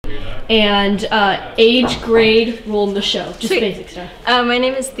and age, grade, role in the show. Just Sweet. basic stuff. My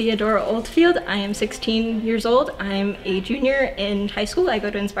name is Theodore Oldfield. I am 16 years old. I'm a junior in high school. I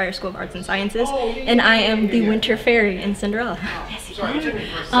go to Inspire School of Arts and Sciences, and I am the Winter Fairy in Cinderella.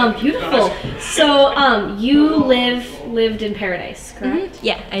 Beautiful. So you lived in Paradise, correct? Mm-hmm.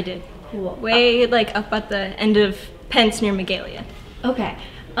 Yeah, I did. Cool. Way like up at the end of Pence near Magalia. Okay.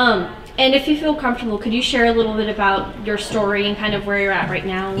 And if you feel comfortable, could you share a little bit about your story and kind of where you're at right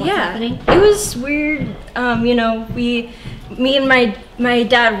now and what's happening? It was weird. You know, me and my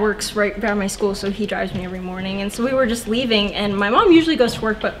dad works right by my school, so he drives me every morning, and so we were just leaving, and my mom usually goes to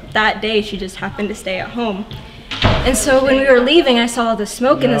work, but that day she just happened to stay at home. And so when we were leaving, I saw the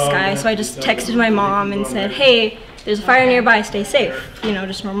smoke in the sky, so I just texted my mom and said, hey, there's a fire nearby, stay safe, you know,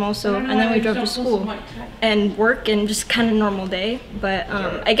 just normal. So, and then we drove to school and work, and just kind of normal day. But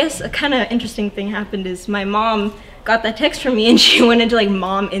I guess a kind of interesting thing happened is my mom got that text from me, and she went into like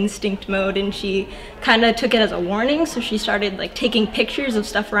mom instinct mode, and she kind of took it as a warning. So she started like taking pictures of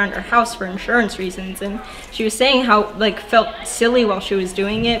stuff around her house for insurance reasons, and she was saying how like felt silly while she was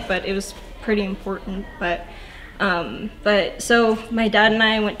doing it, but it was pretty important. But so my dad and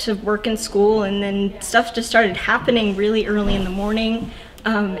I went to work and school, and then stuff just started happening really early in the morning.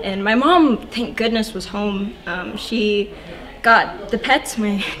 And my mom, thank goodness, was home. She got the pets,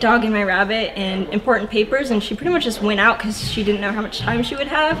 my dog and my rabbit, and important papers, and she pretty much just went out because she didn't know how much time she would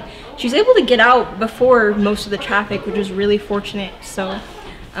have. She was able to get out before most of the traffic, which was really fortunate. So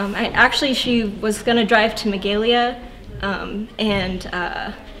she was gonna drive to Magalia and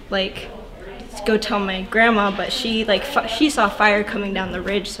like go tell my grandma, but she saw fire coming down the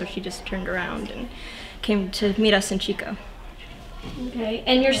ridge, so she just turned around and came to meet us in Chico. Okay,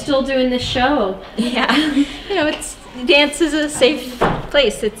 and you're still doing this show. Yeah, you know, dance is a safe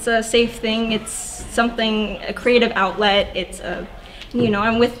place. It's a safe thing. It's something, a creative outlet. It's you know,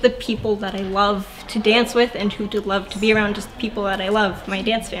 I'm with the people that I love to dance with, and who to love to be around, just people that I love, my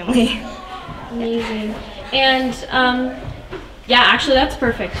dance family. Amazing. And yeah, actually that's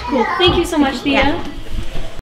perfect. Cool. Thank you so much, Thea. Yeah.